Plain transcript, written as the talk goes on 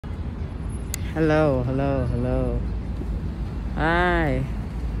Hello, hello, hello. Hi.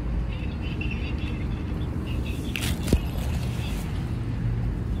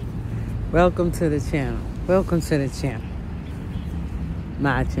 Welcome to the channel. Welcome to the channel.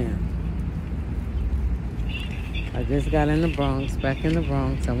 My channel. I just got in the Bronx, back in the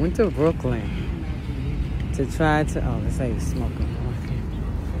Bronx. I went to Brooklyn to try to, oh, let's say you're smoking.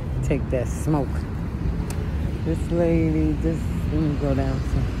 Take that smoke. This lady, let me go down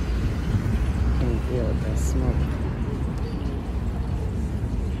some. Can feel that smoke.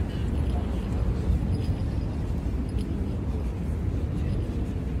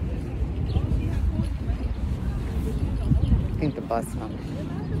 I think the bus coming.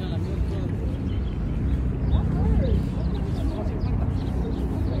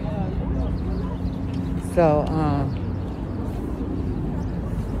 So,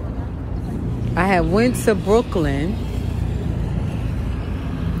 I had went to Brooklyn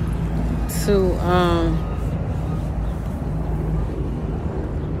to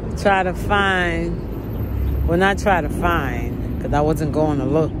try to find, well, not try to find, because I wasn't going to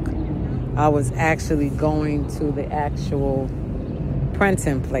look. I was actually going to the actual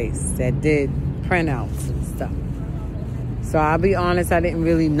printing place that did printouts and stuff. So I'll be honest, I didn't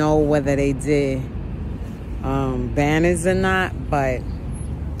really know whether they did banners or not, but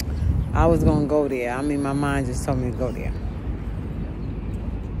I was going to go there. I mean, my mind just told me to go there.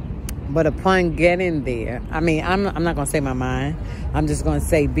 But upon getting there, I mean, I'm not going to say my mind. I'm just going to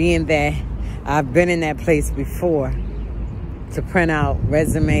say, being that I've been in that place before to print out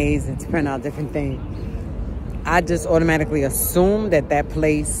resumes and to print out different things, I just automatically assumed that that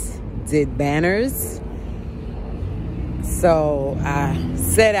place did banners. So I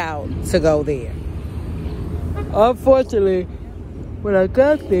set out to go there. Unfortunately, when I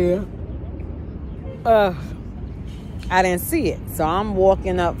got there, I didn't see it. So I'm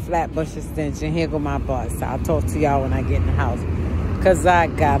walking up Flatbush Extension. Here go my bus. I'll talk to y'all when I get in the house, because I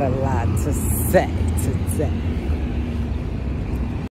got a lot to say today.